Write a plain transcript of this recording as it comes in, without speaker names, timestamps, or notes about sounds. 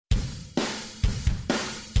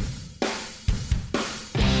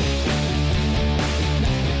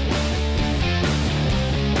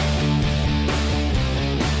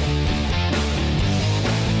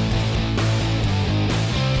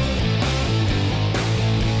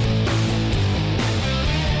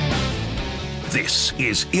This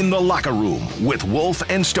is In the Locker Room with Wolf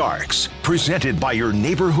and Starks, presented by your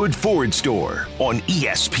neighborhood Ford store on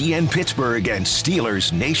ESPN Pittsburgh and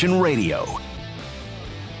Steelers Nation Radio.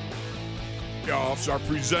 Playoffs are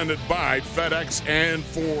presented by FedEx and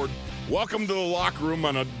Ford. Welcome to the Locker Room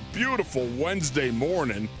on a beautiful Wednesday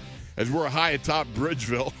morning as we're high atop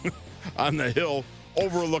Bridgeville on the hill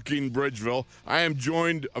overlooking Bridgeville. I am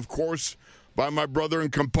joined, of course, by my brother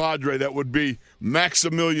and compadre, that would be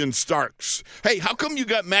Maximilian Starks. Hey, how come you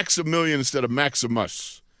got Maximilian instead of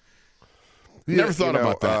Maximus? Never thought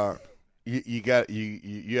about that. You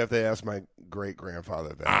have to ask my great grandfather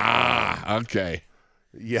that. Ah, okay.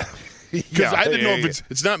 Yeah, because I didn't know if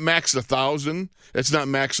it's not Max 1,000, it's not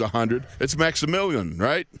Max 100, it's Maximilian,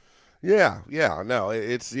 right? Yeah, no,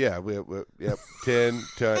 it's we 10,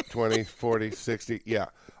 20, 40, 60, yeah.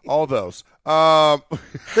 All those. I've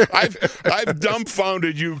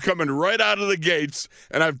dumbfounded you coming right out of the gates,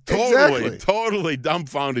 and I've totally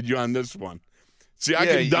dumbfounded you on this one. See, I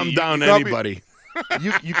can dumb down anybody.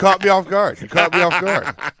 You caught me off guard.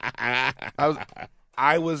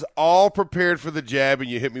 I was all prepared for the jab, and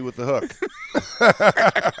you hit me with the hook.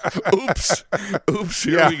 Oops.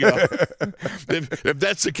 Here we go. If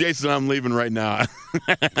that's the case, then I'm leaving right now.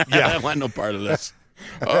 I don't want no part of this.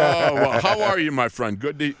 Oh, well, how are you, my friend?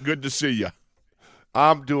 Good to see you.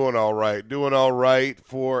 I'm doing all right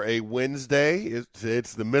for a Wednesday.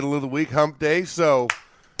 It's the middle of the week, hump day.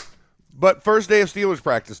 But first day of Steelers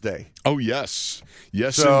practice day. Oh, yes,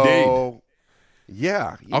 indeed.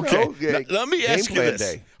 Yeah. Okay. Let me ask you this.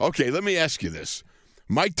 Day. Okay, let me ask you this.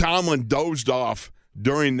 Mike Tomlin dozed off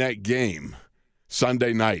during that game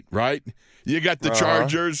Sunday night, right? You got the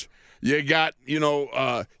Chargers. You got, you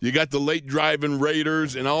got the late driving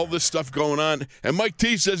Raiders and all this stuff going on. And Mike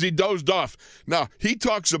T says he dozed off. Now, he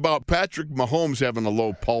talks about Patrick Mahomes having a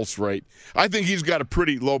low pulse rate. I think he's got a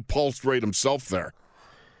pretty low pulse rate himself there.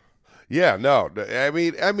 Yeah, no. I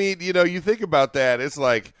mean, you think about that. It's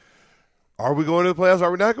like, are we going to the playoffs? Are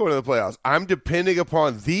we not going to the playoffs? I'm depending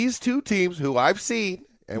upon these two teams who I've seen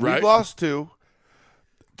and we've lost to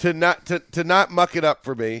not muck it up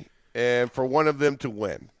for me. And for one of them to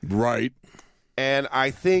win. Right. And I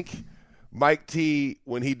think Mike T,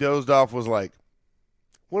 when he dozed off, was like,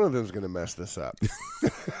 one of them's going to mess this up.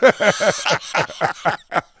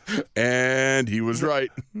 And he was right.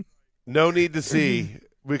 No need to see,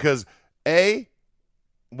 because, A,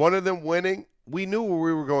 one of them winning, we knew where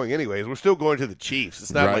we were going anyways. We're still going to the Chiefs.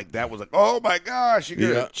 It's not like that was like, oh, my gosh, you're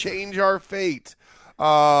going to change our fate.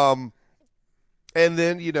 And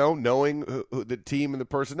then, knowing who the team and the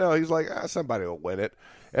personnel, he's like, somebody will win it.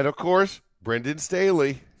 And, of course, Brendan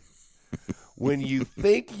Staley, when you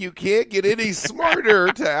think you can't get any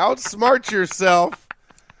smarter to outsmart yourself,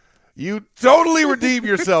 you totally redeem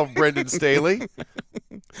yourself, Brendan Staley,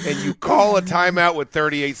 and you call a timeout with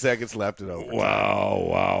 38 seconds left in overtime.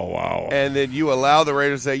 Wow. And then you allow the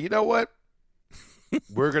Raiders to say, you know what?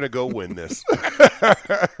 We're going to go win this.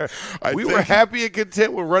 We were happy and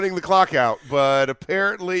content with running the clock out, but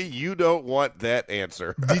apparently you don't want that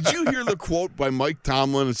answer. Did you hear the quote by Mike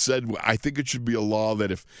Tomlin that said, I think it should be a law that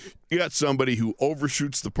if you got somebody who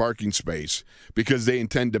overshoots the parking space because they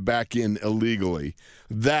intend to back in illegally,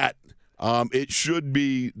 that it should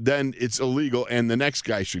be, then it's illegal and the next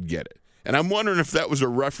guy should get it. And I'm wondering if that was a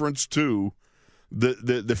reference to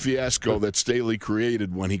the fiasco that Staley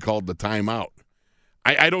created when he called the timeout.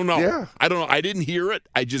 I don't know. Yeah. I don't know. I didn't hear it.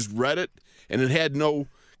 I just read it, and it had no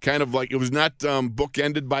kind of it was not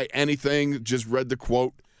bookended by anything. Just read the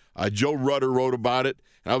quote. Joe Rutter wrote about it,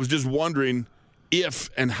 and I was just wondering if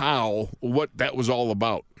and how, what that was all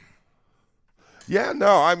about. Yeah,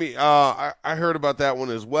 no, I mean, I heard about that one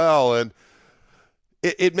as well, and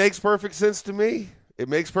it makes perfect sense to me. It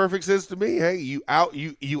makes perfect sense to me. Hey, you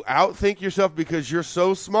outthink yourself because you're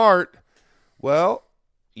so smart. Well,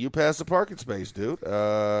 you pass the parking space, dude.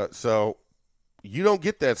 So you don't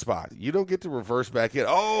get that spot. You don't get to reverse back in.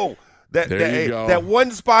 Oh, that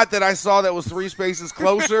one spot that I saw that was 3 spaces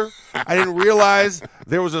closer, I didn't realize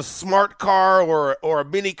there was a smart car or a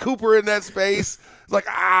Mini Cooper in that space. It's like,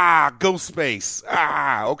 go space.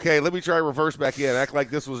 Okay, let me try reverse back in. Act like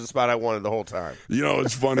this was the spot I wanted the whole time.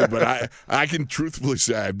 It's funny, but I can truthfully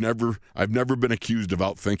say I've never been accused of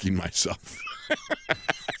outthinking myself.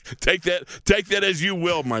 Take that as you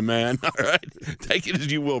will, my man. All right, take it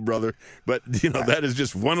as you will, brother. But that is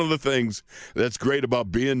just one of the things that's great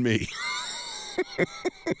about being me.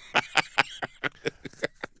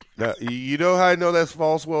 Now, you know how I know that's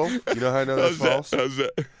false, Will? You know how I know that's false? How's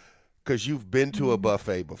that? Because you've been to a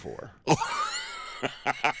buffet before.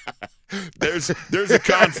 There's a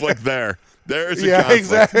conflict there. There's a Yeah, conflict.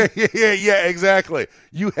 exactly. Yeah, exactly.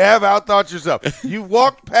 You have outthought yourself. You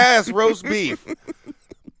walked past roast beef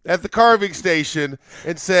at the carving station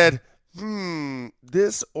and said,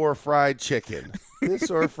 this or fried chicken?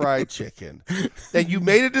 This or fried chicken? And you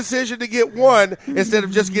made a decision to get one instead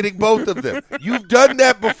of just getting both of them. You've done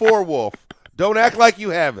that before, Wolf. Don't act like you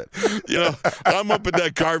haven't. You know, I'm up at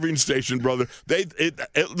that carving station, brother.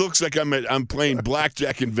 It looks like I'm playing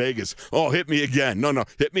blackjack in Vegas. Oh, hit me again. No,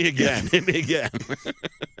 hit me again. Hit me again.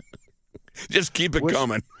 Just keep it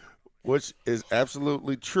coming. Which is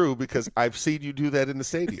absolutely true because I've seen you do that in the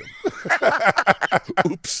stadium.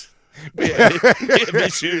 Oops. We have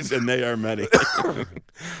issues, and they are many.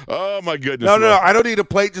 Oh, my goodness. No. I don't need a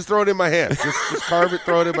plate. Just throw it in my hand. Just carve it,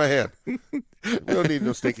 throw it in my hand. We don't need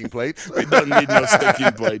no stinking plates. We don't need no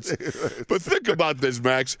stinking plates. But think about this,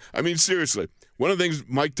 Max. I mean, seriously. One of the things,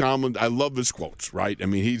 Mike Tomlin, I love his quotes, right? I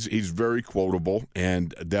mean, he's very quotable,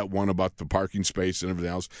 and that one about the parking space and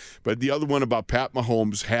everything else. But the other one about Pat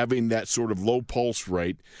Mahomes having that sort of low pulse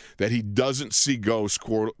rate that he doesn't see ghosts,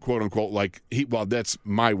 quote unquote, like well, that's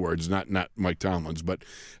my words, not Mike Tomlin's. But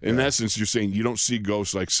in essence, you're saying you don't see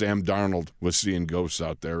ghosts like Sam Darnold was seeing ghosts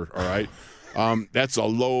out there, all right? That's a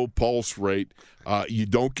low pulse rate. You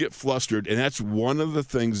don't get flustered, and that's one of the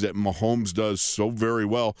things that Mahomes does so very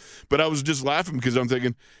well. But I was just laughing because I'm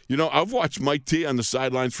thinking, I've watched Mike T on the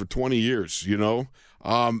sidelines for 20 years. You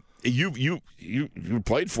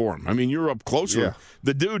played for him. I mean, you're up close with him.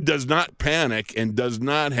 The dude does not panic and does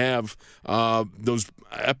not have those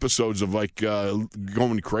episodes of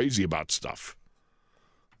going crazy about stuff.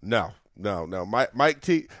 No. Mike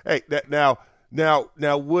T. Hey,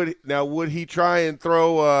 Now would he try and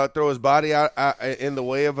throw his body out in the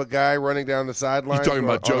way of a guy running down the sideline? You talking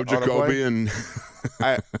about Joe Jacoby and?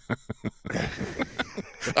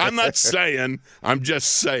 I'm not saying. I'm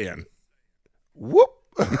just saying. Whoop.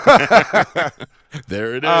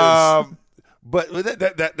 There it is. But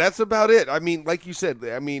that's about it. I mean, like you said.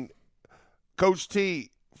 I mean, Coach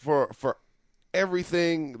T for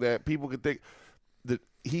everything that people could think that.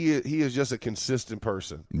 He is just a consistent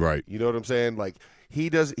person. Right. You know what I'm saying? Like he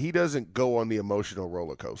doesn't go on the emotional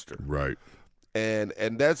roller coaster. Right. And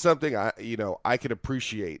that's something I can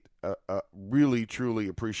appreciate, really truly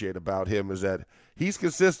appreciate about him is that he's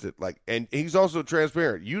consistent. And he's also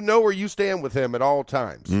transparent. You know where you stand with him at all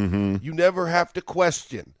times. Mm-hmm. You never have to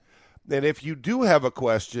question. And if you do have a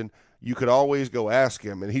question, you could always go ask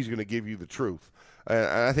him, and he's going to give you the truth. And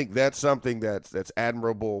I think that's something that's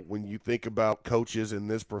admirable when you think about coaches in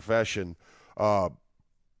this profession. The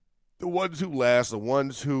ones who last, the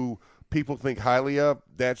ones who people think highly of,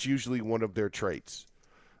 that's usually one of their traits.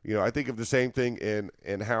 I think of the same thing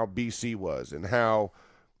in how BC was and how,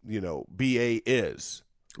 BA is.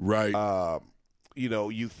 Right.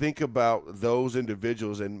 You think about those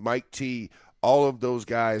individuals, and Mike T, all of those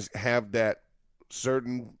guys have that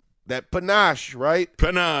panache, right?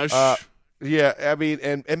 Panache. Yeah, I mean,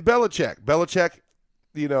 and Belichick,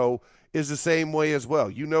 is the same way as well.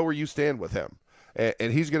 You know where you stand with him,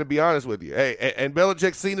 and he's going to be honest with you. Hey, and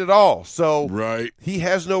Belichick's seen it all, so right. He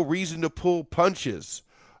has no reason to pull punches.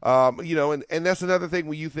 And that's another thing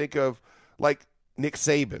when you think of like Nick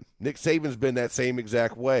Saban. Nick Saban's been that same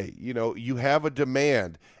exact way. You have a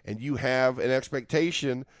demand and you have an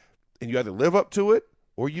expectation, and you either live up to it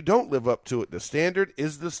or you don't live up to it. The standard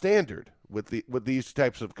is the standard with these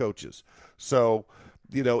types of coaches. So,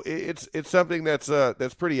 it's something that's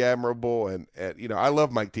pretty admirable, and I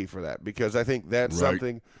love Mike T for that because I think that's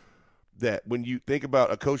something that when you think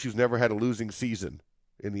about a coach who's never had a losing season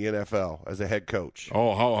in the NFL as a head coach.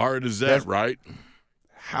 Oh, how hard is that, right?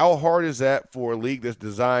 How hard is that for a league that's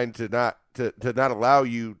designed to not allow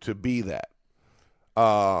you to be that?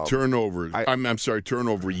 Turnover. I'm sorry,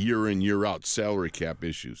 turnover year in, year out, salary cap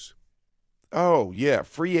issues. Oh, yeah,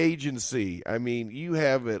 free agency. I mean, you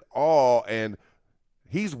have it all, and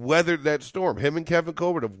he's weathered that storm. Him and Kevin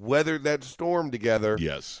Colbert have weathered that storm together.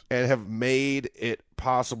 Yes. And have made it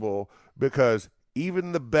possible because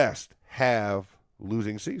even the best have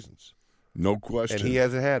losing seasons. No question. And he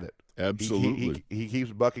hasn't had it. Absolutely. He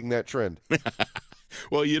keeps bucking that trend.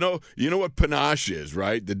 Well, you know what panache is,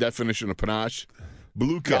 right? The definition of panache?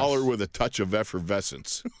 Blue collar with a touch of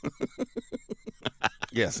effervescence.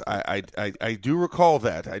 Yes, I do recall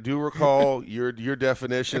that. I do recall your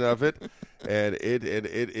definition of it, and it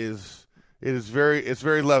is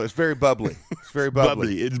very low. It's very bubbly. It's very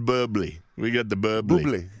bubbly. It's bubbly. We got the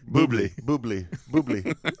bubbly.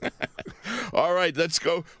 Bubbly. All right, let's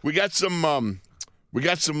go. We got some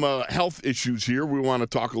health issues here we want to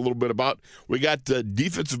talk a little bit about. We got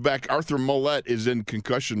defensive back Arthur Mollett is in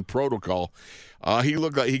concussion protocol. He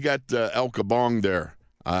looked like he got El Kabong there.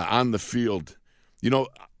 on the field.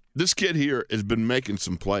 This kid here has been making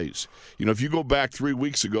some plays. If you go back 3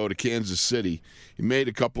 weeks ago to Kansas City, he made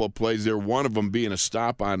a couple of plays there, one of them being a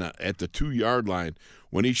stop at the 2-yard line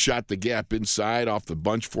when he shot the gap inside off the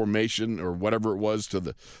bunch formation or whatever it was to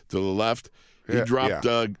the left. He dropped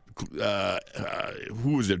who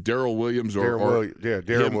was it, Darrell Williams? Darrell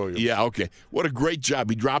Williams. Yeah, okay. What a great job.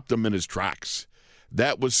 He dropped him in his tracks.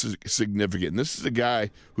 That was significant. And this is a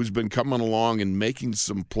guy who's been coming along and making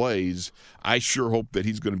some plays. I sure hope that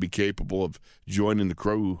he's going to be capable of joining the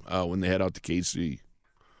crew when they head out to KC.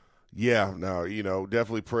 Yeah, no,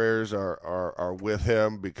 definitely prayers are with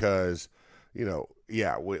him because,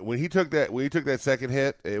 when he took that second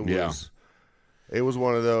hit, it was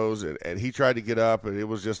one of those, and he tried to get up, and it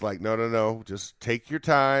was just like, no, just take your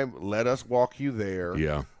time, let us walk you there.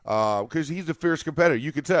 Yeah. Because he's a fierce competitor.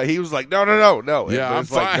 You could tell. He was like, no. Yeah, I'm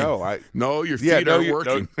fine. Like, no, your feet aren't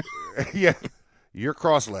working. No, yeah, you're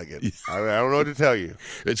cross-legged. I don't know what to tell you.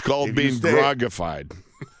 It's called being grogified.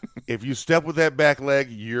 If you step with that back leg,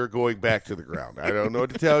 you're going back to the ground. I don't know what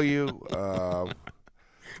to tell you.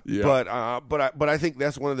 Yeah. But I think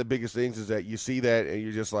that's one of the biggest things is that you see that and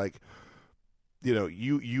you're just like,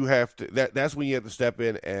 you have to. That's when you have to step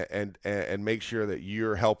in and make sure that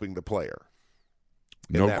you're helping the player.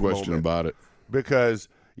 No question about it. Because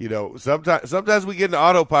sometimes we get into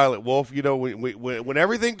autopilot, Wolf. When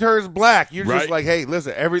everything turns black, you're just like, hey,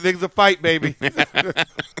 listen, everything's a fight, baby.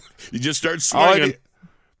 You just start swinging.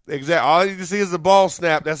 Exactly. All I need to see is the ball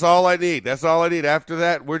snap. That's all I need. After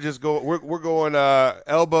that, we're just going. We're going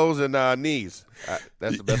elbows and knees.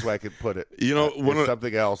 That's the best way I could put it.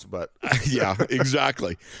 Something else, but yeah,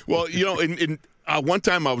 exactly. Well, in one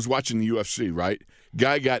time I was watching the UFC. Right,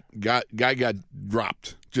 guy got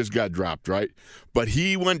dropped. Just got dropped. Right, but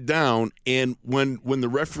he went down, and when the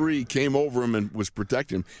referee came over him and was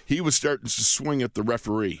protecting him, he was starting to swing at the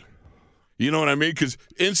referee. You know what I mean? Because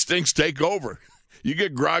instincts take over. You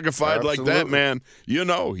get grogified like that, man. You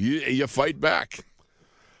fight back.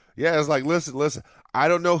 Yeah, it's like, listen. I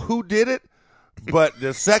don't know who did it, but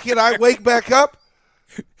the second I wake back up,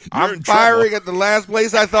 I'm firing at the last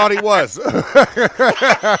place I thought he was.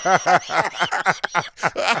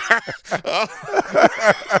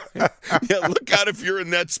 Yeah, look out if you're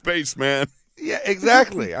in that space, man. Yeah,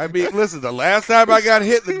 exactly. I mean, listen, the last time I got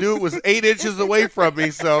hit, the dude was 8 inches away from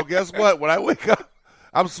me. So guess what? When I wake up,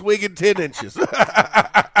 I'm swinging 10 inches.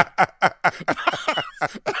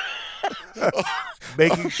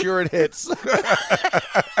 Making sure it hits.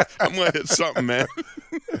 I'm going to hit something, man.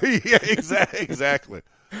 Yeah, exactly.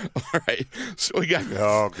 All right. So we got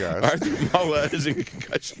Arthur Melez in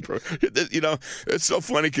concussion program. It's so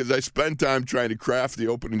funny because I spend time trying to craft the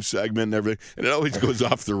opening segment and everything, and it always goes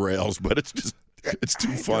off the rails, but it's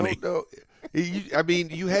too funny.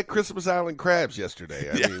 You had Christmas Island crabs yesterday.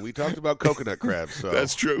 I mean, we talked about coconut crabs. So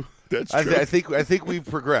that's true. I think we've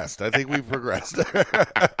progressed. All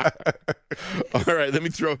right, let me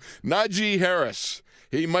throw Najee Harris.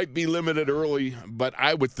 He might be limited early, but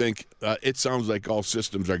I would think it sounds like all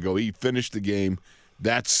systems are go. He finished the game.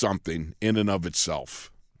 That's something in and of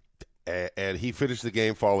itself. And he finished the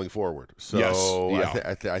game falling forward. So yes.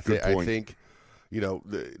 I think,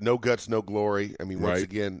 no guts, no glory. I mean, once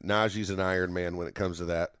again, Najee's an Iron Man when it comes to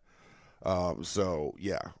that. I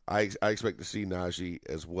expect to see Najee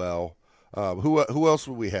as well. Who else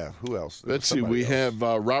would we have? Who else? Let's see. We have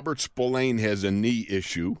Robert Spillane has a knee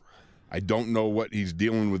issue. I don't know what he's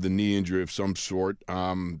dealing with, a knee injury of some sort.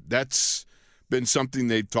 That's been something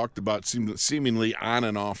they've talked about seemingly on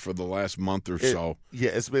and off for the last month or so.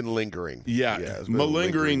 It's been lingering. Yeah,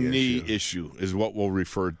 malingering knee issue is what we'll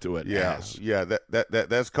refer to it as. Yeah,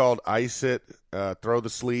 that's called ice it, throw the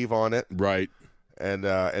sleeve on it. Right. And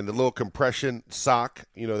the little compression sock,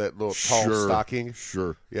 that little tall stocking.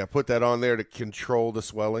 Sure. Yeah, put that on there to control the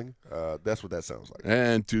swelling. That's what that sounds like.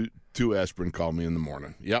 And two aspirin call me in the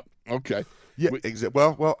morning. Yep. Okay. Yeah, exactly.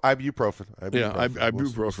 Well, ibuprofen.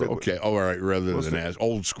 Ibuprofen. Okay. All right. Rather than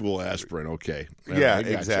old school aspirin. Okay. Yeah,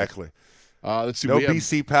 exactly. Let's see. No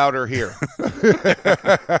BC powder here.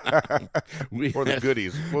 Or the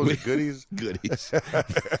goodies. What was it, goodies? Goodies.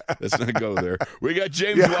 Let's not go there. We got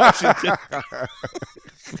James Washington.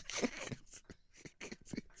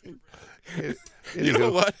 You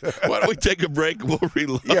know what? Why don't we take a break? We'll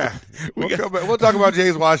reload. Yeah. We'll talk about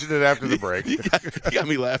James Washington after the break. You got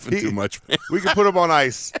me laughing too much, man. We can put him on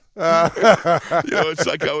ice. It's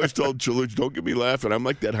like I always told Chaluch, don't get me laughing. I'm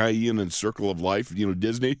like that hyena in Circle of Life,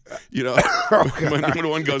 Disney. When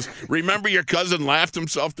one goes, remember your cousin laughed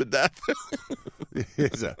himself to death?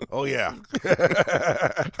 Oh, yeah.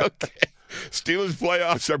 Okay. Steelers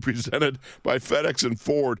playoffs are presented by FedEx and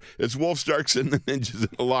Ford. It's Wolf Starks and the Ninjas in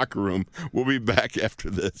the locker room. We'll be back after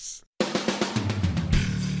this.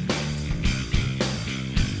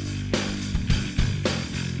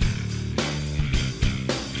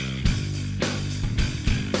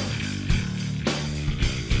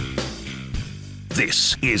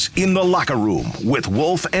 This is In the Locker Room with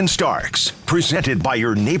Wolf and Starks, presented by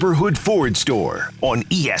your neighborhood Ford store on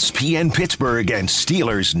ESPN Pittsburgh and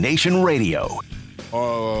Steelers Nation Radio.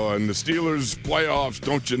 Oh, and the Steelers playoffs,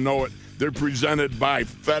 don't you know it? They're presented by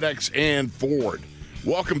FedEx and Ford.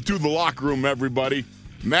 Welcome to the locker room, everybody.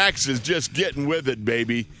 Max is just getting with it,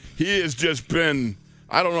 baby. He has just been,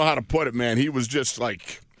 I don't know how to put it, man. He was just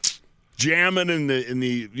like jamming in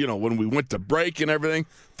the when we went to break and everything.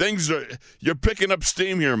 You're picking up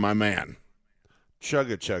steam here, my man.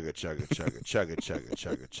 Chugga, chugga, chugga, chugga, chugga, chugga,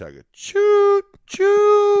 chugga, chugga, choot,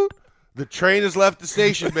 choot. The train has left the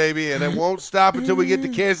station, baby, and it won't stop until we get to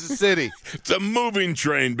Kansas City. It's a moving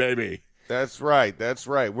train, baby. That's right. That's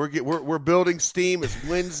right. We're building steam. It's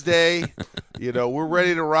Wednesday. We're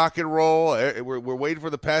ready to rock and roll. We're waiting for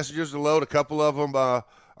the passengers to load. A couple of them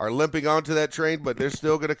are limping onto that train, but they're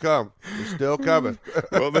still going to come. They're still coming.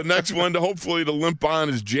 Well, the next one hopefully to limp on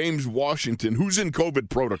is James Washington, who's in COVID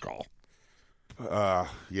protocol. Yeah.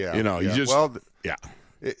 Yeah.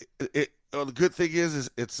 The good thing is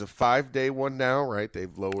it's a 5-day one now, right?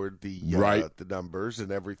 They've lowered the numbers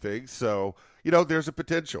and everything. So, there's a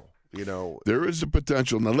potential. There is a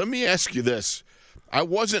potential. Now, let me ask you this. I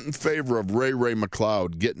wasn't in favor of Ray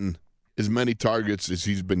McLeod getting as many targets as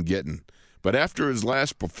he's been getting. But after his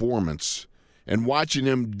last performance and watching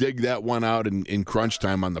him dig that one out in crunch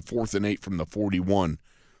time on the 4th and 8 from the 41,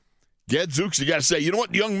 Gadzooks, you got to say, you know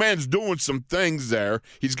what? The young man's doing some things there.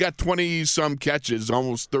 He's got 20-some catches,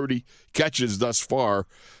 almost 30 catches thus far.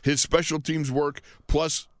 His special teams work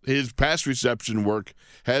plus his pass reception work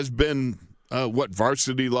has been,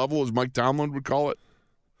 varsity level, as Mike Tomlin would call it?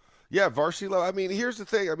 Yeah, varsity level. I mean, here's the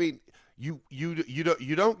thing. I mean, you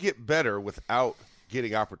don't get better without –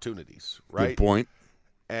 getting opportunities, right? Good point.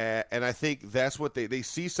 And I think that's what they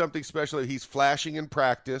see something special. He's flashing in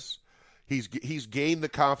practice. He's gained the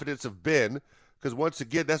confidence of Ben because once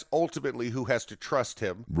again, that's ultimately who has to trust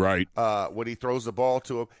him, right? When he throws the ball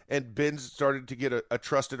to him, and Ben's started to get a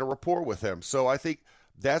trust and a rapport with him. So I think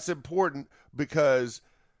that's important because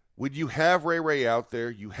when you have Ray out there,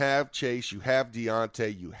 you have Chase, you have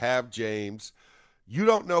Deontay, you have James, you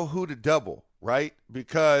don't know who to double, right?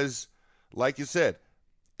 Because like you said,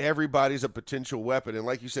 everybody's a potential weapon. And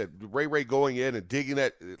like you said, Ray going in and digging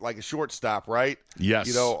it like a shortstop, right?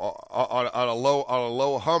 Yes. On a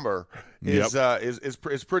low Hummer is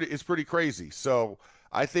pretty crazy. So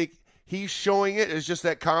I think he's showing it as just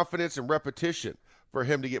that confidence and repetition for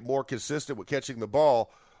him to get more consistent with catching the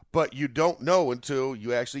ball. But you don't know until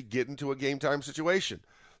you actually get into a game time situation.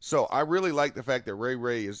 So I really like the fact that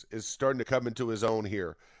Ray is starting to come into his own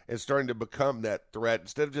here and starting to become that threat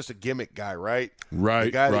instead of just a gimmick guy, right? Right.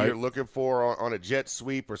 The guy that you're looking for on a jet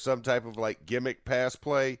sweep or some type of like gimmick pass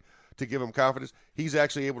play to give him confidence. He's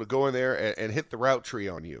actually able to go in there and hit the route tree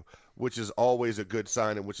on you, which is always a good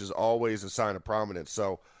sign and which is always a sign of prominence.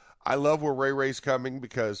 So I love where Ray's coming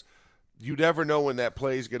because you never know when that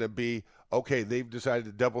play is going to be, okay, they've decided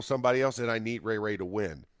to double somebody else and I need Ray to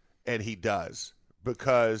win. And he does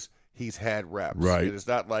because he's had reps. Right. And it's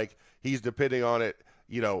not like he's depending on it.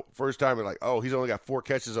 First time we're like, oh, he's only got 4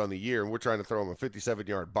 catches on the year, and we're trying to throw him a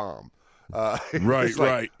 57-yard bomb.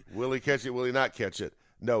 Right. Will he catch it? Will he not catch it?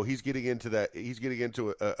 No, he's getting into that. He's getting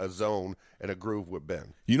into a zone and a groove with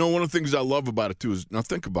Ben. One of the things I love about it, too, is now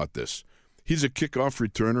think about this. He's a kickoff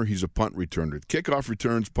returner. He's a punt returner. Kickoff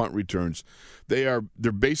returns, punt returns, they're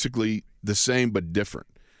basically the same but different.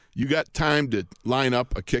 You got time to line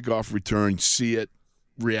up a kickoff return, see it,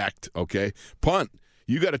 react, okay? Punt.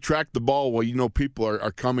 You got to track the ball while people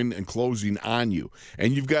are coming and closing on you.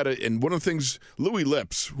 And you've got to – and one of the things – Louis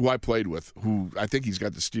Lips, who I played with, who I think he's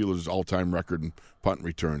got the Steelers' all-time record in punt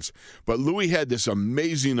returns. But Louis had this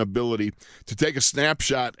amazing ability to take a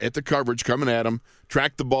snapshot at the coverage coming at him,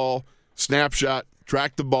 track the ball, snapshot,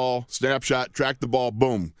 track the ball, snapshot, track the ball,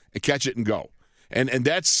 boom, and catch it and go. And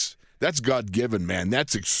that's God-given, man.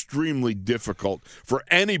 That's extremely difficult for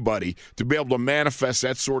anybody to be able to manifest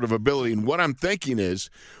that sort of ability. And what I'm thinking is,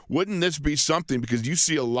 wouldn't this be something, because you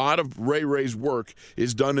see a lot of Ray's work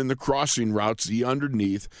is done in the crossing routes, the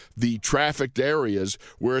underneath, the trafficked areas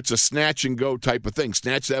where it's a snatch-and-go type of thing.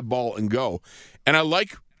 Snatch that ball and go. And I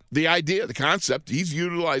like the idea, the concept. He's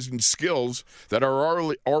utilizing skills that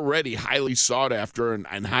are already highly sought after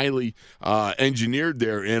and highly engineered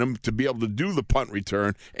there in him to be able to do the punt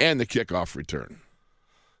return and the kickoff return.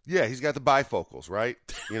 Yeah, he's got the bifocals, right?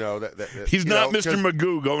 You know that He's not Mr.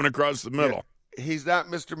 Magoo going across the middle. Yeah, he's not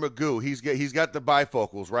Mr. Magoo. He's got the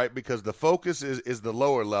bifocals, right? Because the focus is the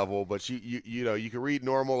lower level, but you know you can read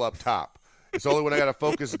normal up top. It's only when I got to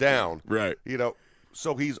focus down, right? You know,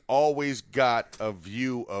 so he's always got a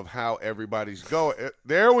view of how everybody's going.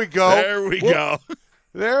 There we go. There we go.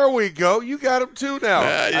 There we go. You got him too now.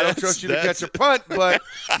 Yes, I don't trust you to catch a punt, but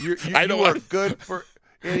you are good for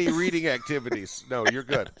any reading activities. No, you're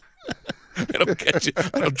good. I don't catch you.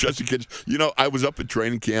 I don't trust you catch. You know, I was up at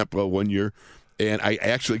training camp one year, and I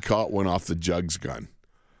actually caught one off the Jugs gun.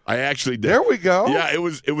 I actually did. There we go. Yeah, it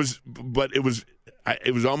was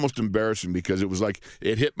almost embarrassing because it was like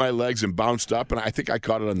it hit my legs and bounced up, and I think I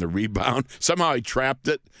caught it on the rebound. Somehow I trapped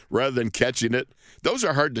it rather than catching it. Those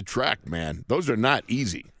are hard to track, man. Those are not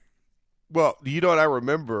easy. Well, you know what I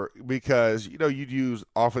remember, because you know you'd use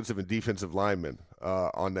offensive and defensive linemen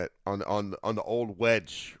on the old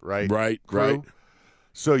wedge, right? Right, crew. right.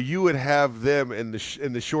 So you would have them in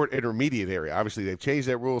the short intermediate area. Obviously, they've changed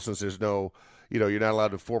that rule since there's no, you know, you're not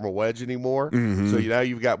allowed to form a wedge anymore. Mm-hmm. So now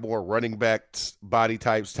you've got more running back body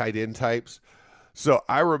types, tight end types. So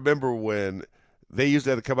I remember when they used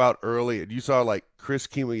to come out early, and you saw like Chris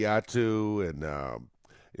Kimuyatu and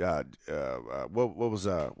what was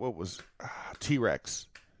T-Rex?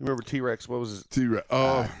 Remember T-Rex? What was his T-Rex?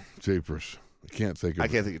 Oh, Japers. I can't think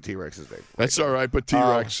of T-Rex's name. That's all right, but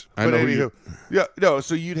T-Rex. I know you. Yeah, no.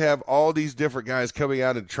 So you'd have all these different guys coming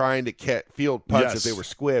out and trying to field punts if they were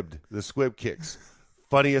squibbed, the squib kicks.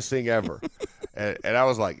 Funniest thing ever. and I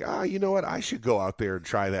was like, you know what? I should go out there and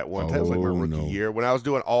try that one time. It was like my rookie year when I was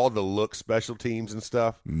doing all the look special teams and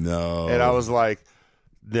stuff. No. And I was like,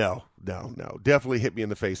 no. Definitely hit me in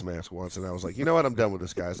the face mask once, and I was like, you know what? I'm done with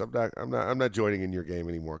this, guys. I'm not joining in your game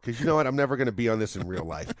anymore, because you know what? I'm never going to be on this in real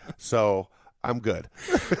life. So I'm good.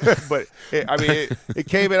 But it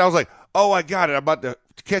came in. I was like, oh, I got it. I'm about to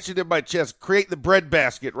catch it in my chest. Create the bread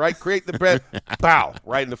basket, right? Create the bread. Bow,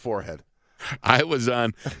 right in the forehead. I was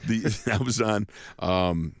on the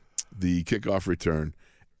kickoff return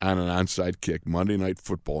on an onside kick Monday Night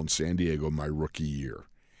Football in San Diego my rookie year.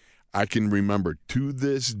 I can remember to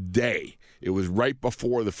this day. It was right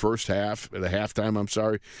before the halftime. I'm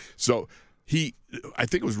sorry. So I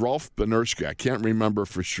think it was Rolf Benerschke. I can't remember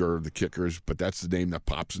for sure the kickers, but that's the name that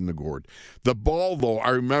pops in the gourd. The ball, though,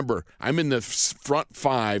 I remember, I'm in the front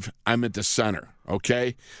five. I'm at the center,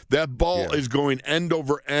 okay? That ball is going end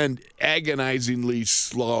over end, agonizingly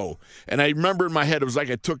slow. And I remember in my head, it was like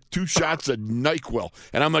I took 2 shots of NyQuil,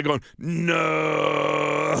 and I'm like going,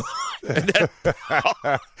 no. And then,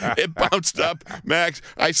 it bounced up, Max.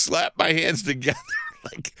 I slapped my hands together.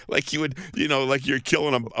 Like you would, you know, like you're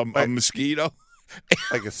killing a mosquito.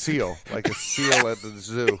 Like a seal at the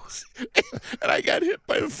zoo. And I got hit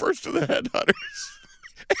by the first of the headhunters.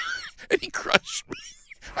 And he crushed me.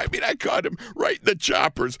 I mean, I caught him right in the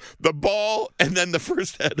choppers, the ball, and then the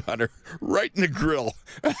first headhunter right in the grill.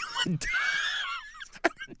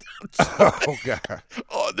 Oh, God.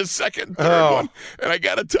 Oh, the second, third one. And I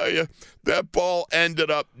got to tell you, that ball ended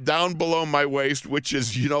up down below my waist, which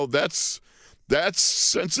is, you know, that's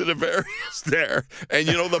sensitive areas there. And,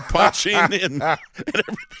 you know, the punching and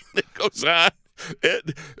everything that goes on,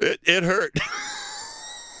 it hurt.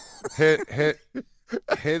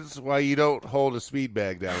 Hence why you don't hold a speed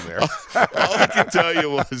bag down there. All I can tell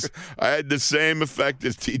you was I had the same effect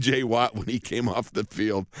as T.J. Watt when he came off the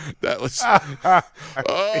field. That was,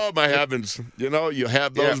 oh, my heavens. You know, you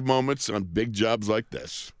have those moments on big jobs like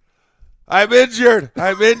this. I'm injured.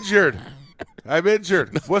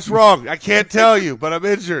 What's wrong? I can't tell you, but I'm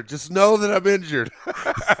injured. Just know that I'm injured.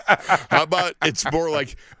 How about it's more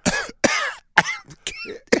like...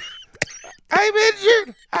 I'm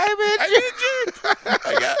injured. I'm right.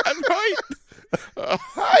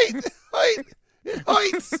 Height. It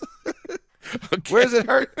hurts. Okay. Where does it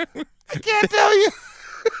hurt? I can't tell you.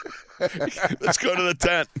 Let's go to the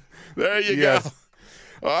tent. There you go.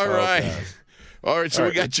 All right. Gosh. All right, so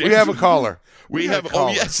we got James. We have a caller. We have. Oh,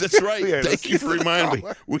 yes, that's right. Thank you for reminding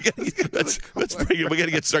me. We got to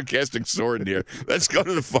get Sarcastic Sword in here. Let's go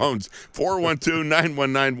to the phones.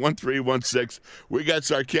 412-919-1316. We got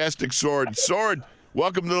Sarcastic Sword. Sword,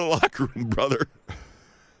 welcome to the locker room, brother.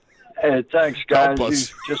 Hey, thanks, guys. You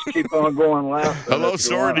just keep on going laughing. Hello,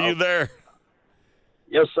 Sword. Are you there?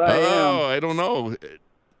 Yes, I am. Oh, I don't know.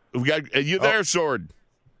 Are you there, Sword?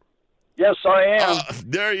 Yes, I am.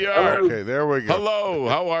 There you are. Okay, there we go. Hello.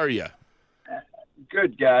 How are you?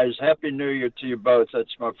 Good, guys. Happy New Year to you both.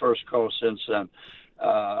 That's my first call since then.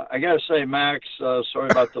 I got to say, Max, sorry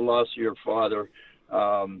about the loss of your father.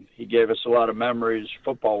 He gave us a lot of memories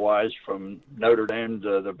football-wise from Notre Dame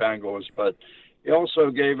to the Bengals, but he also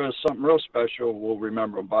gave us something real special we'll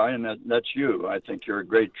remember him by, and that's you. I think you're a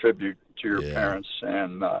great tribute to your parents,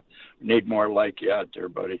 and we need more like you out there,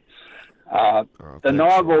 buddy. The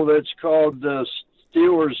novel that's called the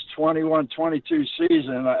Steelers 21-22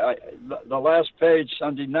 season, the last page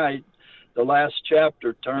Sunday night, the last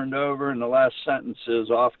chapter turned over, and the last sentence is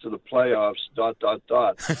off to the playoffs, ...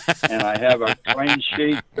 And I have a clean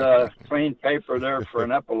sheet, clean paper there for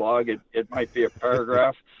an epilogue. It might be a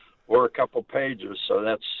paragraph or a couple pages, so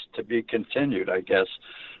that's to be continued, I guess.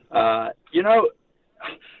 You know,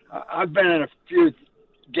 I've been in a few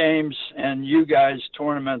games and you guys,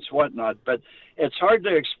 tournaments, whatnot, but it's hard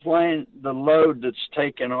to explain the load that's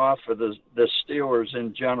taken off of the Steelers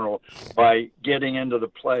in general by getting into the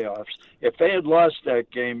playoffs. If they had lost that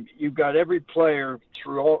game, you've got every player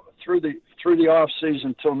through the off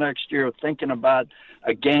season till next year thinking about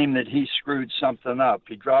a game that he screwed something up.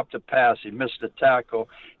 He dropped a pass, he missed a tackle,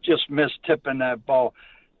 just missed tipping that ball.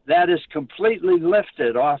 That is completely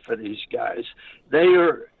lifted off of these guys.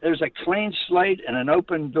 There's a clean slate and an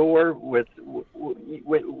open door with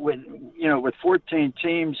 14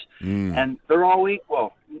 teams, and they're all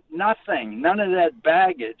equal. None of that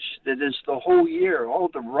baggage that is the whole year, all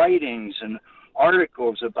the writings and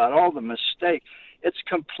articles about all the mistakes. It's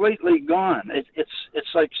completely gone.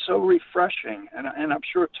 It's like so refreshing, and I'm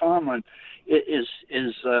sure Tomlin is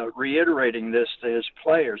reiterating this to his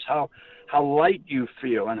players, how light you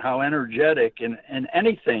feel and how energetic, and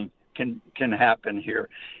anything can happen here.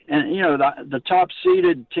 And you know, the top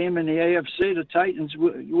seeded team in the AFC, the Titans,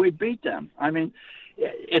 we beat them. I mean,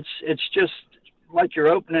 it's just like you're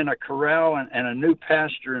opening a corral and a new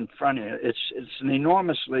pasture in front of you. It's an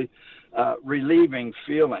enormously relieving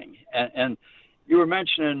feeling. And you were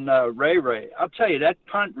mentioning Ray. I'll tell you, that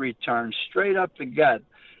punt return straight up the gut,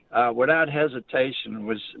 without hesitation,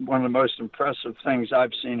 was one of the most impressive things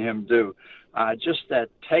I've seen him do. Just that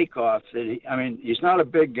takeoff he's not a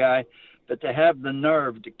big guy, but to have the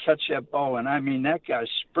nerve to catch that ball, and I mean, that guy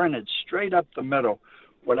sprinted straight up the middle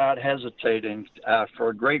without hesitating for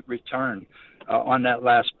a great return on that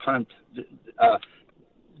last punt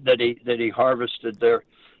that he harvested there.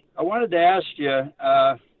 I wanted to ask you,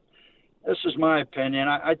 this is my opinion.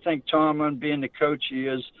 I think Tomlin, being the coach he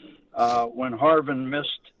is, when Harvin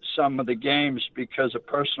missed some of the games because of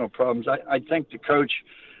personal problems, I think the coach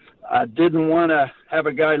didn't want to have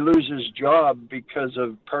a guy lose his job because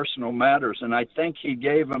of personal matters, and I think he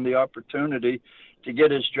gave him the opportunity to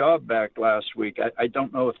get his job back last week. I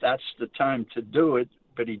don't know if that's the time to do it,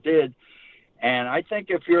 but he did. And I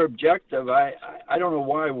think if you're objective, I don't know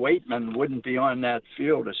why Waitman wouldn't be on that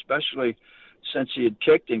field, especially since he had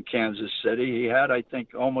kicked in Kansas City. He had, I think,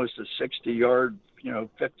 almost a 60-yard,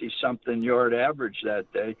 50-something yard average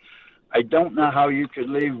that day. I don't know how you could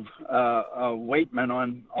leave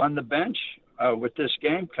Waitman on the bench with this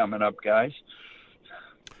game coming up, guys.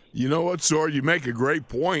 You know what, Sword? You make a great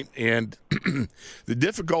point, and the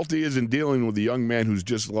difficulty is in dealing with a young man who's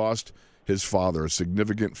just lost his father, a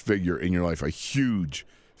significant figure in your life, a huge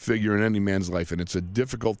figure in any man's life, and it's a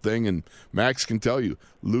difficult thing, and Max can tell you,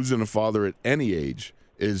 losing a father at any age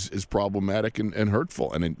is problematic and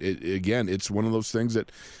hurtful, and again, it's one of those things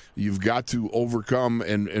that you've got to overcome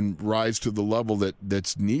and rise to the level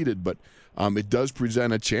that's needed, but it does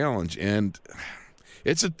present a challenge, and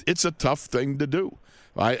it's a tough thing to do.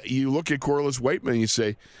 You look at Corliss Waitman and you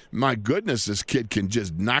say, my goodness, this kid can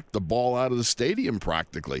just knock the ball out of the stadium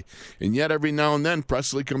practically. And yet every now and then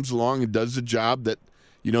Presley comes along and does the job that,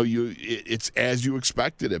 it's as you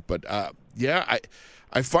expected it. But,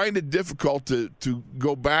 I find it difficult to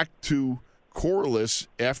go back to Corliss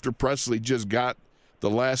after Presley just got the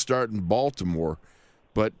last start in Baltimore.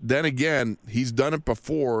 But then again, he's done it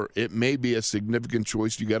before. It may be a significant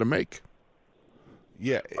choice you got to make.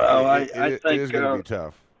 Yeah, well, I think it is going to be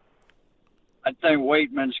tough. I think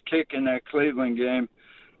Waitman's kick in that Cleveland game,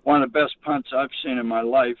 one of the best punts I've seen in my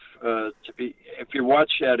life. If you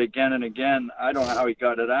watch that again and again, I don't know how he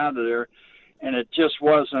got it out of there, and it just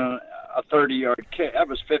wasn't a 30-yard kick. That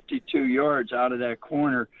was 52 yards out of that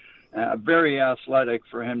corner. Very athletic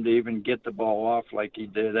for him to even get the ball off like he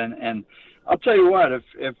did, and I'll tell you what,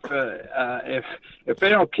 if they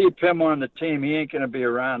don't keep him on the team, he ain't going to be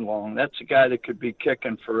around long. That's a guy that could be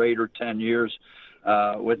kicking for 8 or 10 years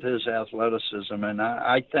with his athleticism. And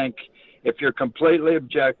I think if you're completely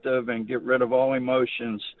objective and get rid of all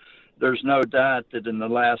emotions, there's no doubt that in the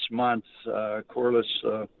last month, Corliss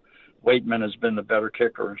Waitman has been the better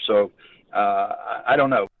kicker. So I don't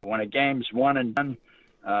know. When a game's won and done,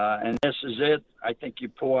 and this is it, I think you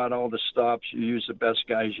pull out all the stops, you use the best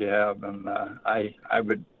guys you have, and I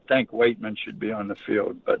would think Waitman should be on the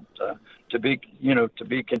field, but to be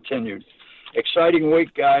continued. exciting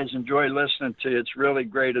week, guys. Enjoy listening to you. It's really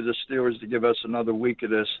great of the Steelers to give us another week of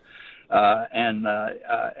this.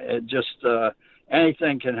 It just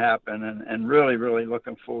anything can happen, and really, really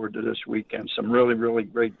looking forward to this weekend. Some really, really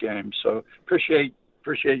great games. So appreciate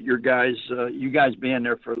you guys being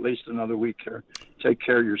there for at least another week here. Take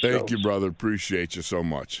care of yourselves. Thank you, brother. Appreciate you so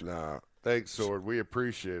much. Nah, thanks, Sword. We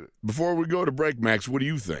appreciate it. Before we go to break, Max, what do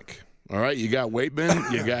you think? All right, you got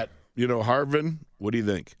Waitman, you got Harvin. What do you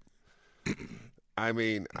think? I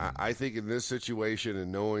mean, I think in this situation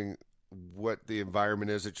and knowing what the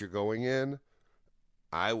environment is that you're going in,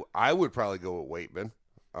 I would probably go with Waitman,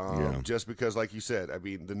 just because, like you said, I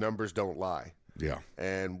mean, the numbers don't lie. Yeah.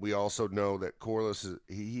 And we also know that Corliss,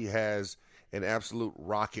 he has an absolute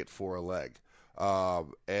rocket for a leg.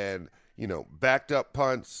 And, backed up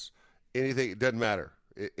punts, anything, it doesn't matter.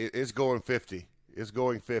 It's going 50. It's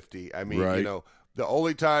going 50. I mean, right. The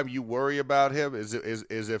only time you worry about him is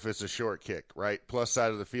if it's a short kick, right? Plus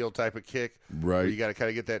side of the field type of kick. Right. Where you got to kind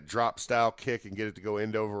of get that drop style kick and get it to go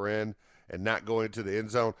end over end and not go into the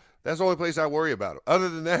end zone. That's the only place I worry about him. Other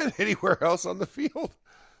than that, anywhere else on the field,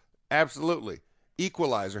 absolutely.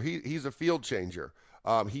 Equalizer. He's a field changer.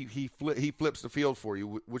 He flips the field for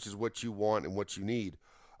you, which is what you want and what you need.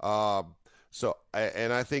 So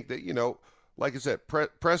I think that, like I said,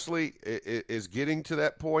 Presley is getting to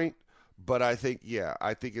that point. But I think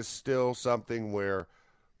it's still something where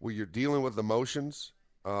you're dealing with emotions,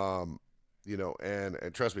 and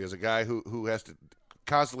trust me, as a guy who has to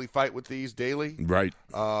constantly fight with these daily, right?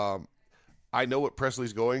 I know what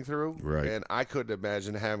Presley's going through, right? And I couldn't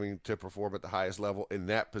imagine having to perform at the highest level in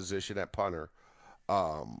that position at punter.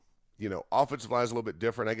 Offensive line is a little bit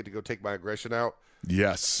different. I get to go take my aggression out.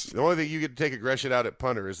 Yes. The only thing you get to take aggression out at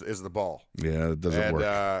punter is the ball. Yeah, it doesn't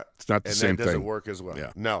work. It's not the same thing. And that doesn't work as well.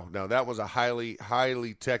 Yeah. No, that was a highly,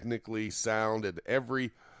 highly technically sound, and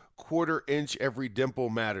every quarter inch, every dimple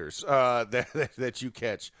matters that you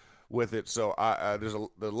catch with it. So there's a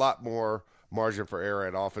lot more margin for error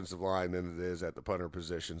at offensive line than it is at the punter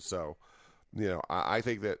position. So, I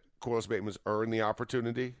think that Corliss Bateman's earned the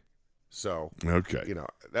opportunity. So, okay.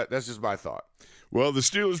 That's just my thought. Well, the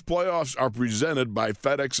Steelers playoffs are presented by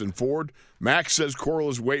FedEx and Ford. Max says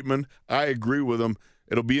Corliss Waitman. I agree with him.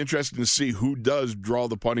 It'll be interesting to see who does draw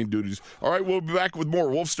the punting duties. All right, we'll be back with more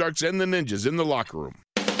Wolf Starks and the Ninjas in the locker room.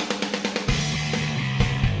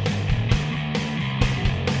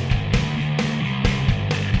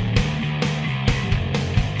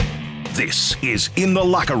 This is In the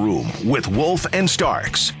Locker Room with Wolf and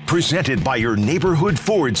Starks, presented by your neighborhood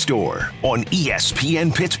Ford store on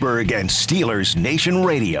ESPN Pittsburgh and Steelers Nation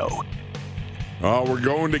Radio. Oh, we're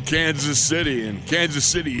going to Kansas City, and Kansas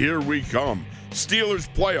City, here we come. Steelers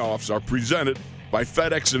playoffs are presented by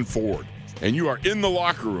FedEx and Ford, and you are in the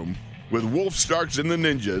locker room with Wolf Starks and the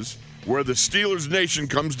Ninjas, where the Steelers Nation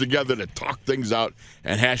comes together to talk things out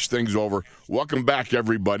and hash things over. Welcome back,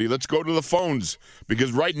 everybody. Let's go to the phones,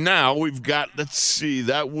 because right now we've got,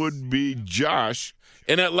 that would be Josh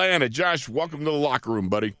in Atlanta. Josh, welcome to the locker room,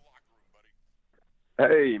 buddy.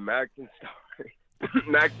 Hey, Max and Stark.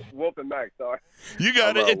 Max, Wolf and Max, sorry. You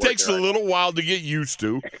got it. It takes a little while to get used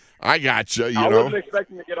to. I got you, I wasn't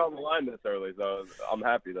expecting to get on the line this early, so I'm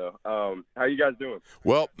happy, though. How you guys doing?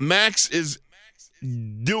 Well, Max is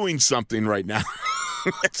doing something right now.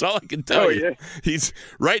 That's all I can tell you. Yeah.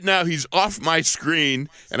 He's off my screen,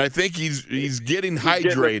 and I think he's getting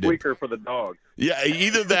hydrated. Getting a squeaker for the dog. Yeah,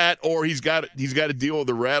 either that, or he's got to deal with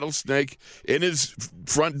a rattlesnake in his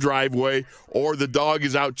front driveway, or the dog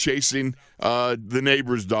is out chasing the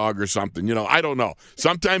neighbor's dog or something. I don't know.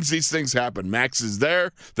 Sometimes these things happen. Max is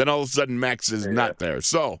there, then all of a sudden Max is not there.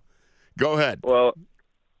 So, go ahead. Well,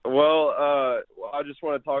 I just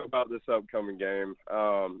want to talk about this upcoming game.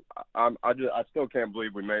 I still can't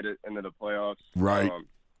believe we made it into the playoffs. Right.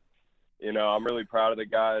 I'm really proud of the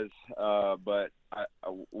guys. But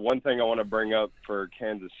one thing I want to bring up for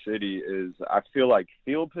Kansas City is I feel like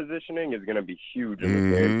field positioning is going to be huge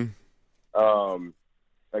in the game.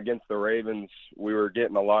 Against the Ravens, we were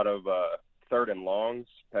getting a lot of third and longs.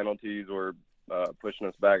 Penalties were pushing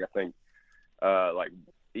us back. I think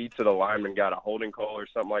each of the linemen got a holding call or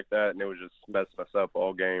something like that, and it was just messing us up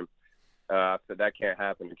all game. So that can't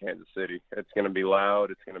happen in Kansas City. It's going to be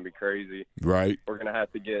loud. It's going to be crazy. Right. We're going to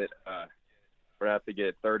have to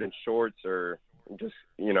get third and shorts, or just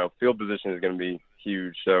field position is going to be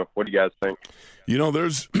huge. So what do you guys think?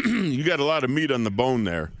 There's you got a lot of meat on the bone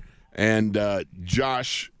there, and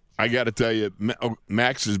Josh, I got to tell you,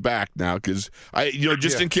 Max is back now because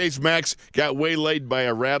in case Max got waylaid by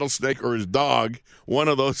a rattlesnake or his dog, one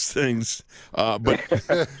of those things. But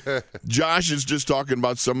Josh is just talking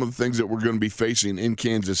about some of the things that we're going to be facing in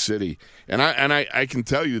Kansas City, and I can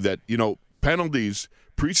tell you that penalties,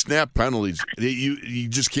 pre-snap penalties, you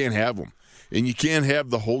just can't have them. And you can't have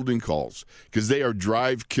the holding calls because they are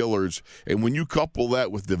drive killers. And when you couple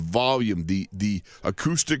that with the volume, the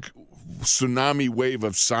acoustic tsunami wave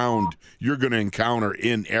of sound you're going to encounter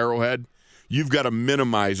in Arrowhead, you've got to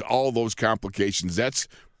minimize all those complications. That's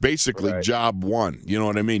basically job one. You know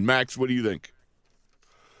what I mean? Max, what do you think?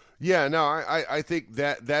 Yeah, no, I think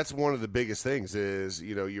that's one of the biggest things is,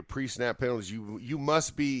 your pre-snap penalties. You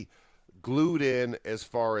must be glued in as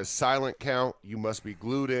far as silent count. You must be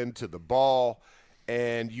glued into the ball,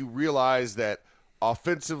 and you realize that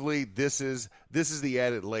offensively this is the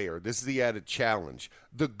added layer. This is the added challenge.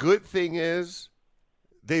 The good thing is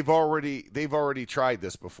they've already tried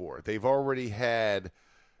this before. They've already had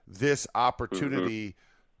this opportunity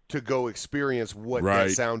to go experience what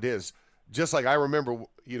that sound is. Just like I remember,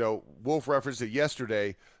 Wolf referenced it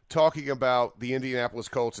yesterday talking about the Indianapolis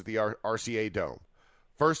Colts at the RCA Dome.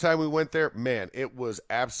 First time we went there, man, it was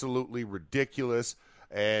absolutely ridiculous.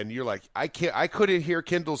 And you're like, I couldn't hear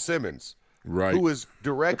Kendall Simmons, who was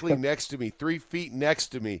directly next to me, 3 feet next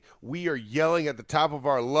to me. We are yelling at the top of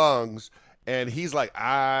our lungs, and he's like,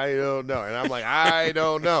 I don't know. And I'm like, I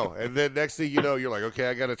don't know. And then next thing you know, you're like, okay,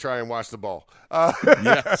 I got to try and watch the ball.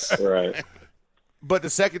 Yes. Right. But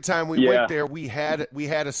the second time we went there, we had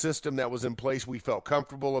a system that was in place. We felt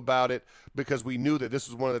comfortable about it because we knew that this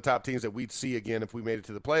was one of the top teams that we'd see again if we made it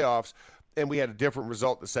to the playoffs, and we had a different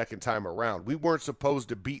result the second time around. We weren't supposed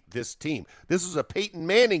to beat this team. This was a Peyton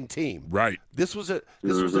Manning team. Right. This was a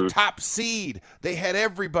top seed. They had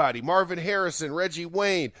everybody: Marvin Harrison, Reggie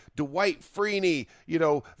Wayne, Dwight Freeney.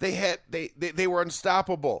 They were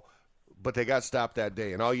unstoppable, but they got stopped that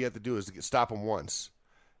day, and all you have to do is stop them once.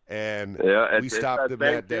 And we stopped them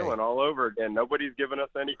that day. All over again. Nobody's giving us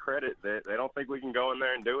any credit. They don't think we can go in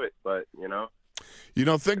there and do it. But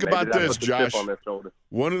think about this, Josh.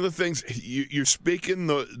 One of the things you're speaking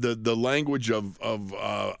the language of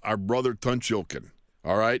our brother Tunch Ilkin.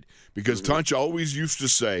 All right, because Tunch always used to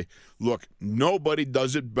say, "Look, nobody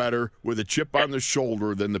does it better with a chip on their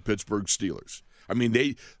shoulder than the Pittsburgh Steelers." I mean,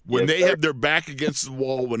 they have their back against the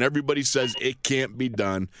wall, when everybody says it can't be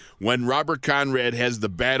done, when Robert Conrad has the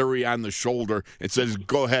battery on the shoulder and says,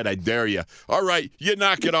 go ahead, I dare you. All right, you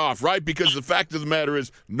knock it off, right? Because the fact of the matter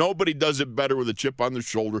is nobody does it better with a chip on their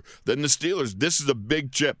shoulder than the Steelers. This is a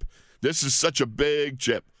big chip. This is such a big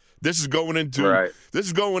chip. This is going into the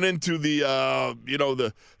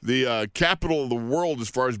capital of the world as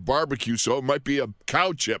far as barbecue, so it might be a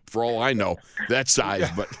cow chip for all I know, that size,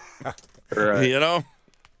 but right.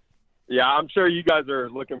 Yeah, I'm sure you guys are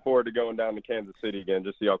looking forward to going down to Kansas City again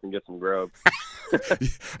just so y'all can get some grub.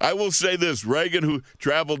 I will say this, Reagan, who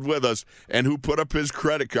traveled with us and who put up his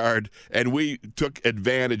credit card, and we took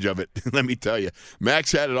advantage of it. Let me tell you,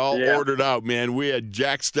 Max had it all ordered out, man. We had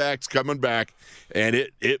Jack Stacks coming back, and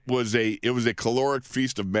it was a caloric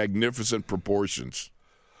feast of magnificent proportions.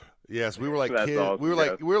 Yes, we were like That's kids. Awesome, we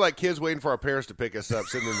were like kids waiting for our parents to pick us up,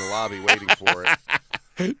 sitting in the lobby waiting for it.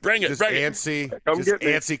 Bring it, just bring antsy, it. Just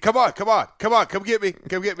antsy. Come on, come get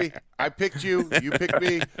me. I picked you. You picked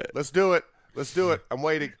me. Let's do it. I'm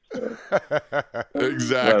waiting.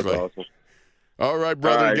 Exactly. That's awesome. All right,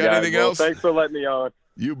 brother. All right, got anything else? Thanks for letting me on.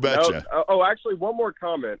 You betcha. Oh, actually, one more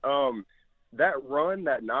comment. That run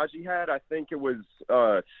that Najee had, I think it was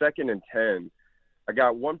 2nd and 10. I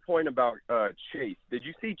got 1 point about Chase. Did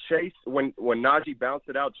you see Chase when Najee bounced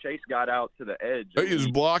it out? Chase got out to the edge. He was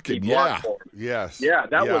blocking. He blocked for him. Yes. Yeah,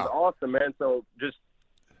 that was awesome, man. So just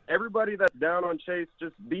everybody that's down on Chase,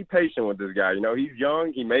 just be patient with this guy. He's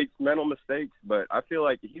young. He makes mental mistakes, but I feel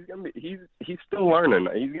like he's still learning.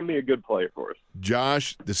 He's gonna be a good player for us.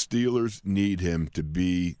 Josh, the Steelers need him to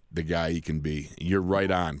be the guy he can be. You're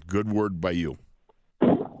right on. Good word by you.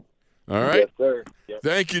 All right. Yes, sir. Yes.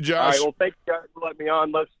 Thank you, Josh. All right, well, thank you guys for letting me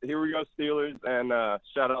on. Here we go, Steelers, and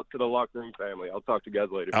shout out to the Locker Room family. I'll talk to you guys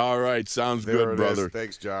later. All right, sounds good, brother.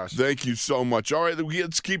 Thanks, Josh. Thank you so much. All right,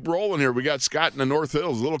 let's keep rolling here. We got Scott in the North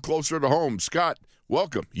Hills, a little closer to home. Scott,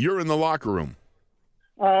 welcome. You're in the locker room.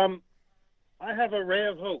 I have a ray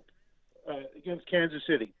of hope against Kansas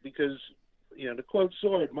City because, to quote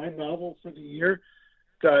Sword, my novel for the year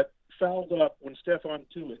got fouled up when Stephon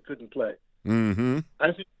Tuitt couldn't play. Mm-hmm.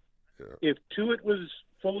 I think if Tuitt was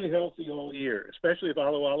fully healthy all year, especially if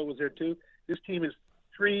Alu was there too, this team is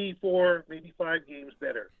 3, 4, maybe 5 games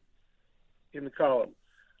better in the column.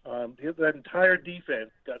 That entire defense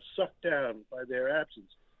got sucked down by their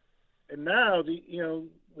absence. And now,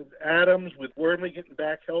 with Adams, with Wormley getting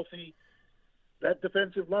back healthy, that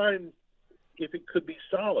defensive line, if it could be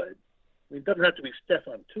solid, I mean, it doesn't have to be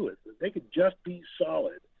Stephon Tuitt, but they could just be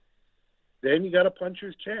solid, then you got a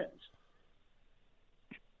puncher's chance.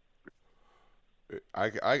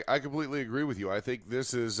 I completely agree with you. I think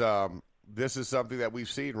this is something that we've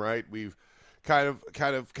seen, right? We've kind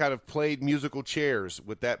of played musical chairs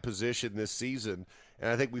with that position this season, and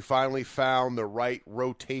I think we finally found the right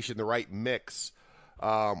rotation, the right mix.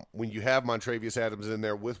 When you have Montravius Adams in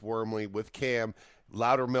there with Wormley, with Cam,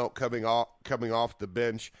 Loudermilk coming off the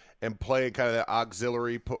bench and playing kind of that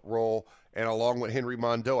auxiliary role, and along with Henry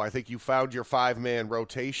Mondeaux, I think you found your 5-man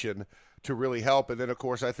rotation to really help. And then, of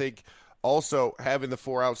course, I think also having the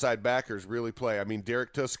 4 outside backers really play. I mean,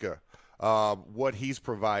 Derek Tuska, what he's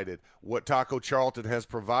provided, what Taco Charlton has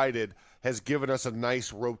provided has given us a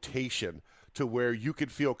nice rotation to where you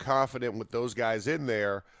could feel confident with those guys in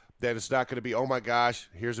there that it's not going to be, oh, my gosh,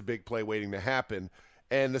 here's a big play waiting to happen.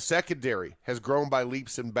 And the secondary has grown by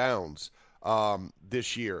leaps and bounds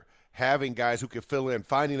this year, having guys who can fill in,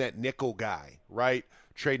 finding that nickel guy, right?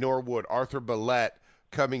 Trey Norwood, Arthur Billette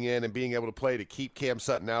coming in and being able to play to keep Cam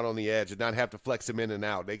Sutton out on the edge and not have to flex him in and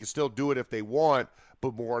out. They can still do it if they want,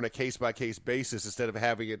 but more on a case-by-case basis instead of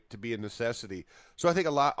having it to be a necessity. So I think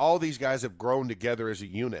all these guys have grown together as a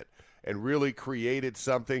unit and really created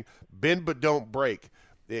something. Bend but don't break.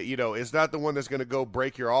 It's not the one that's going to go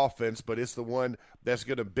break your offense, but it's the one that's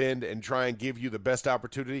going to bend and try and give you the best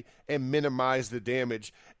opportunity and minimize the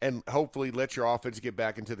damage and hopefully let your offense get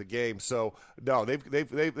back into the game. So no,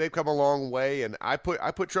 they've come a long way, and I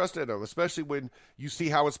put trust in them, especially when you see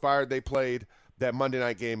how inspired they played that Monday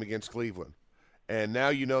night game against Cleveland. And now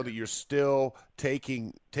you know that you're still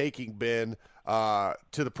taking Ben to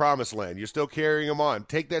the promised land. You're still carrying him on.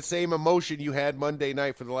 Take that same emotion you had Monday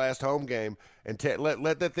night for the last home game and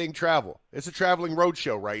let that thing travel. It's a traveling road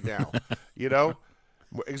show right now,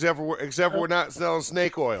 except for we're not selling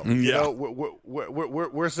snake oil. Yeah.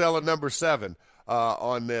 We're selling number 7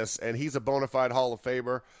 on this, and he's a bona fide Hall of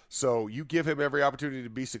Famer. So you give him every opportunity to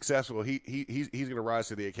be successful. He's going to rise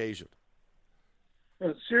to the occasion.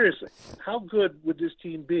 No, seriously, how good would this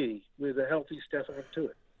team be with a healthy Stephon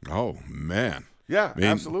Tuitt? Oh, man. Yeah, I mean,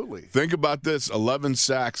 absolutely. Think about this, 11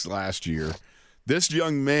 sacks last year. This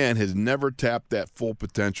young man has never tapped that full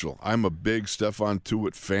potential. I'm a big Stephon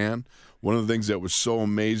Tuitt fan. One of the things that was so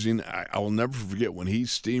amazing, I will never forget when he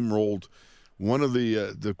steamrolled one of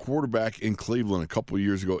the quarterback in Cleveland a couple of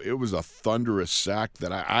years ago. It was a thunderous sack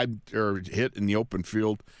that I hit in the open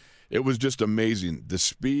field. It was just amazing. The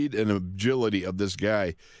speed and agility of this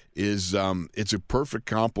guy is it's a perfect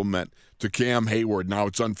complement to Cam Hayward. Now,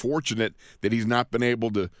 it's unfortunate that he's not been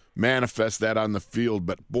able to manifest that on the field,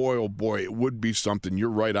 but boy, oh boy, it would be something. You're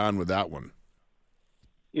right on with that one.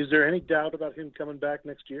 Is there any doubt about him coming back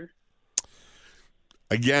next year?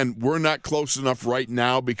 Again, we're not close enough right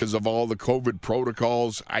now because of all the COVID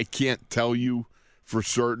protocols. I can't tell you for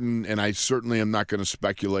certain, and I certainly am not going to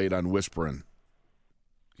speculate on whispering.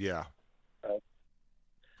 Yeah.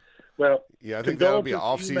 Well, yeah, I think that would be an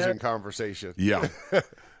off-season conversation. Yeah.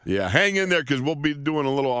 Yeah, hang in there because we'll be doing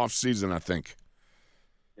a little off-season, I think.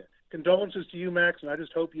 Yeah. Condolences to you, Max, and I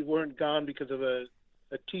just hope you weren't gone because of a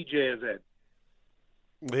TJ event.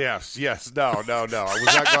 Yes. No. I was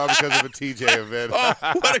not gone because of a TJ event. Oh,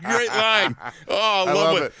 what a great line. Oh, I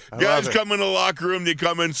love it. Guys come in the locker room, they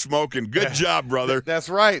come in smoking. Good job, brother. That's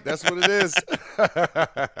right. That's what it is.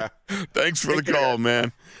 Thanks for the call,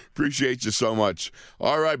 man. Appreciate you so much.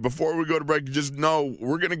 All right, before we go to break, just know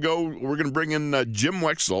we're going to bring in Jim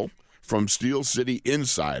Wexell from Steel City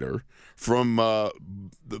Insider, from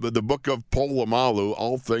the book of Polamalu,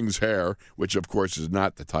 All Things Hair, which, of course, is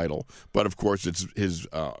not the title, but, of course, it's his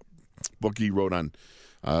book he wrote on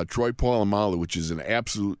Troy Polamalu, which is an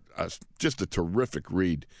absolute, just a terrific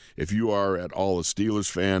read. If you are at all a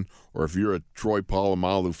Steelers fan or if you're a Troy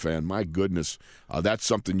Polamalu fan, my goodness, that's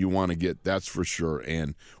something you want to get, that's for sure.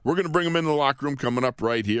 And we're going to bring him in the locker room coming up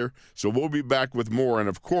right here. So we'll be back with more. And,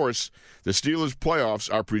 of course, the Steelers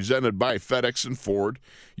playoffs are presented by FedEx and Ford.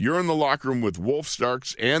 You're in the locker room with Wolf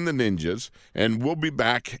Starks and the Ninjas, and we'll be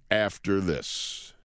back after this.